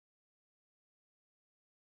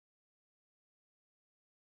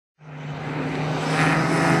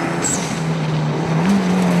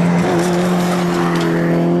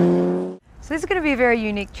very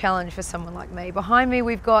unique challenge for someone like me. Behind me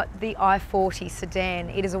we've got the i40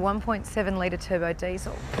 sedan. It is a 1.7 litre turbo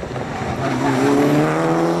diesel.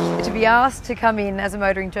 To be asked to come in as a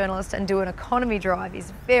motoring journalist and do an economy drive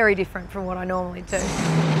is very different from what I normally do.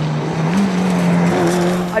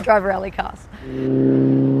 I drive rally cars.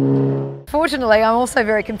 Fortunately, I'm also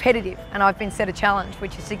very competitive, and I've been set a challenge,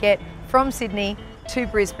 which is to get from Sydney to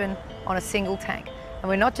Brisbane on a single tank. And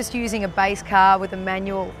we're not just using a base car with a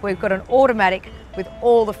manual, we've got an automatic with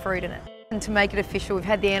all the fruit in it. And to make it official, we've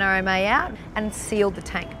had the NRMA out and sealed the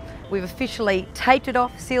tank. We've officially taped it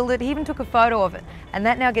off, sealed it, he even took a photo of it, and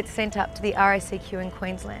that now gets sent up to the RACQ in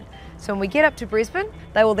Queensland. So when we get up to Brisbane,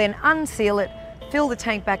 they will then unseal it, fill the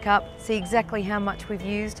tank back up, see exactly how much we've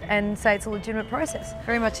used and say it's a legitimate process.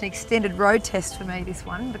 Very much an extended road test for me, this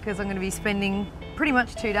one, because I'm going to be spending pretty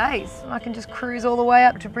much 2 days. I can just cruise all the way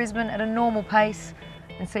up to Brisbane at a normal pace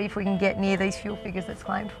and see if we can get near these fuel figures that's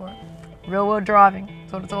claimed for it. Real world driving,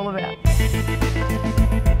 that's what it's all about.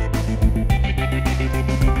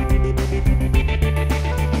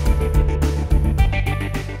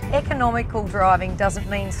 Economical driving doesn't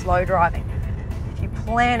mean slow driving. If you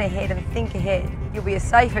plan ahead and think ahead, you'll be a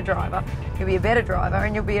safer driver, you'll be a better driver,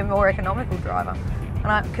 and you'll be a more economical driver.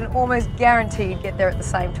 And I can almost guarantee you'd get there at the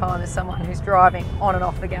same time as someone who's driving on and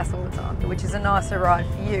off the gas all the time, which is a nicer ride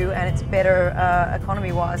for you, and it's better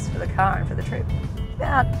economy-wise for the car and for the trip.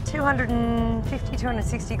 About 250,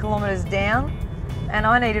 260 kilometres down, and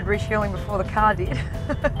I needed refuelling before the car did.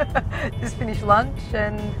 Just finished lunch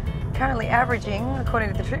and currently averaging,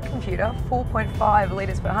 according to the trip computer, 4.5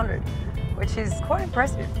 litres per 100, which is quite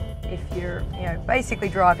impressive. If you're basically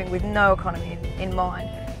driving with no economy in mind,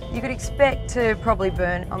 you could expect to probably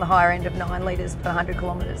burn on the higher end of 9 litres per 100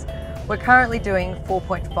 kilometres. We're currently doing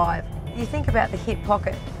 4.5. You think about the hip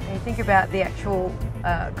pocket and you think about the actual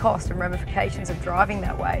cost and ramifications of driving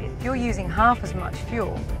that way. If you're using half as much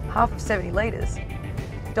fuel, half of 70 litres,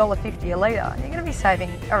 $1.50 a litre, you're going to be saving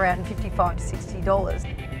around $55 to $60.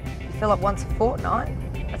 You fill up once a fortnight,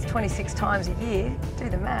 that's 26 times a year, do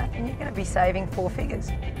the math, and you're going to be saving 4 figures.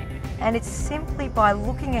 And it's simply by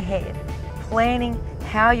looking ahead, planning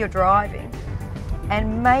how you're driving,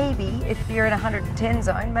 and maybe if you're in a 110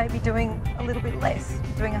 zone, maybe doing a little bit less,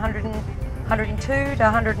 doing 102 to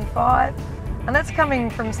 105. And that's coming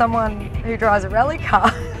from someone who drives a rally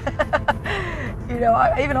car.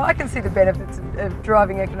 Even I can see the benefits of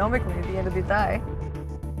driving economically at the end of the day.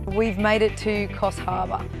 We've made it to Coffs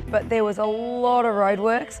Harbour, but there was a lot of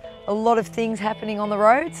roadworks, a lot of things happening on the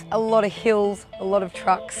roads, a lot of hills, a lot of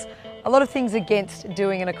trucks, a lot of things against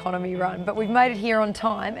doing an economy run, but we've made it here on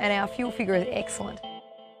time and our fuel figure is excellent.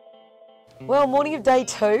 Well, morning of day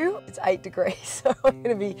 2, it's 8 degrees, so I'm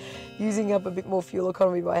going to be using up a bit more fuel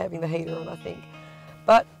economy by having the heater on, I think.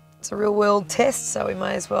 But it's a real world test, so we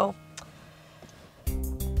may as well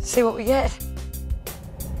see what we get.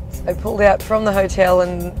 So pulled out from the hotel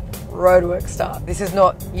and roadwork start. This is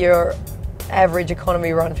not your average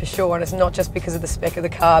economy run for sure, and it's not just because of the spec of the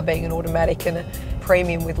car being an automatic and a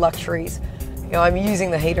premium with luxuries. I'm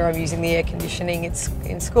using the heater, I'm using the air conditioning, it's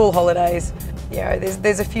in school holidays.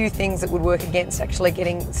 There's a few things that would work against actually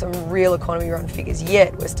getting some real economy run figures,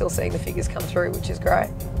 yet we're still seeing the figures come through, which is great.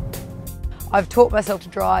 I've taught myself to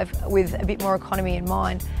drive with a bit more economy in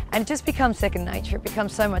mind, and it just becomes second nature, it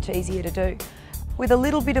becomes so much easier to do. With a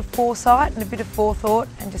little bit of foresight and a bit of forethought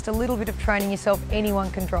and just a little bit of training yourself, anyone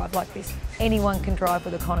can drive like this. Anyone can drive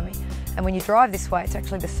with economy. And when you drive this way, it's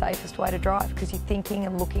actually the safest way to drive because you're thinking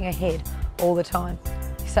and looking ahead all the time.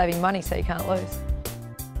 You're saving money so you can't lose.